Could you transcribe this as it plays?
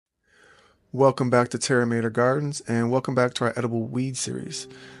Welcome back to Terra Mater Gardens, and welcome back to our edible weed series.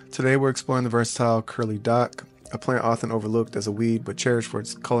 Today we're exploring the versatile curly dock, a plant often overlooked as a weed but cherished for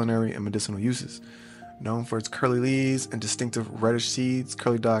its culinary and medicinal uses. Known for its curly leaves and distinctive reddish seeds,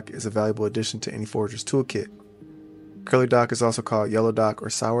 curly dock is a valuable addition to any forager's toolkit. Curly dock is also called yellow dock or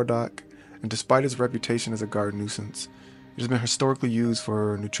sour dock, and despite its reputation as a garden nuisance, it has been historically used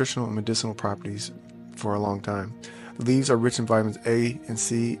for nutritional and medicinal properties for a long time. The leaves are rich in vitamins A and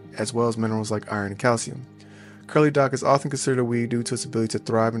C, as well as minerals like iron and calcium. Curly dock is often considered a weed due to its ability to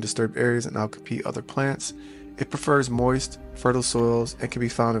thrive in disturbed areas and outcompete other plants. It prefers moist, fertile soils and can be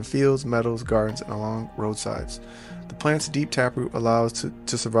found in fields, meadows, gardens, and along roadsides. The plant's deep taproot allows it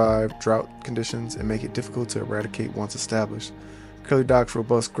to survive drought conditions and make it difficult to eradicate once established. Curly dock's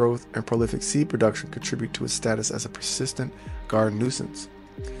robust growth and prolific seed production contribute to its status as a persistent garden nuisance.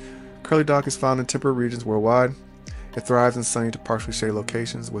 Curly dock is found in temperate regions worldwide. It thrives in sunny to partially shaded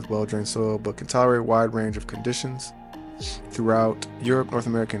locations with well-drained soil, but can tolerate a wide range of conditions throughout Europe, North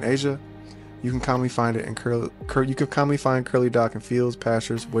America, and Asia. You can commonly find curly dock in fields,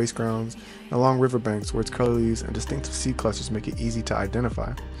 pastures, waste grounds, and along riverbanks where its curly leaves and distinctive seed clusters make it easy to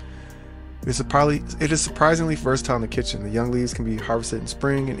identify. It is surprisingly versatile in the kitchen. The young leaves can be harvested in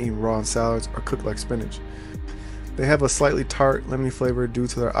spring and eaten raw in salads or cooked like spinach. They have a slightly tart, lemony flavor due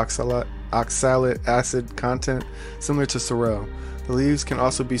to their oxalic acid content, similar to sorrel. The leaves can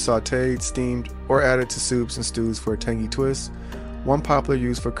also be sautéed, steamed, or added to soups and stews for a tangy twist. One popular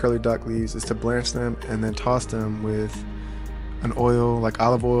use for curly dock leaves is to blanch them and then toss them with an oil like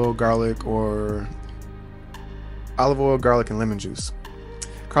olive oil, garlic, and lemon juice.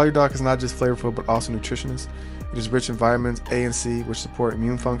 Curly dock is not just flavorful but also nutritious. It is rich in vitamins A and C, which support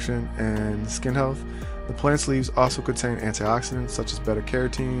immune function and skin health. The plant's leaves also contain antioxidants such as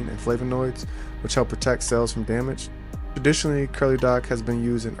beta-carotene and flavonoids, which help protect cells from damage. Traditionally, curly dock has been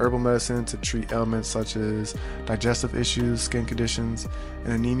used in herbal medicine to treat ailments such as digestive issues, skin conditions,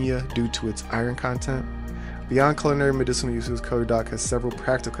 and anemia due to its iron content. Beyond culinary medicinal uses, curly dock has several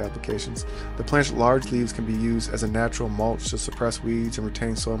practical applications. The plant's large leaves can be used as a natural mulch to suppress weeds and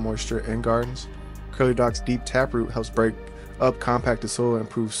retain soil moisture in gardens. Curly dock's deep taproot helps break up compacted soil and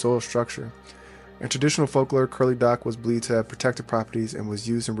improve soil structure. In traditional folklore, curly dock was believed to have protective properties and was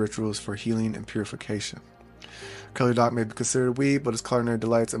used in rituals for healing and purification. Curly dock may be considered a weed, but its culinary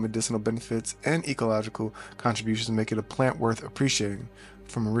delights and medicinal benefits and ecological contributions make it a plant worth appreciating.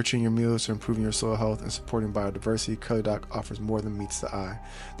 From enriching your meals to improving your soil health and supporting biodiversity, curly dock offers more than meets the eye.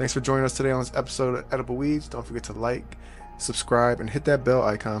 Thanks for joining us today on this episode of Edible Weeds. Don't forget to like, subscribe, and hit that bell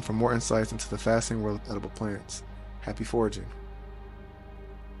icon for more insights into the fascinating world of edible plants. Happy foraging.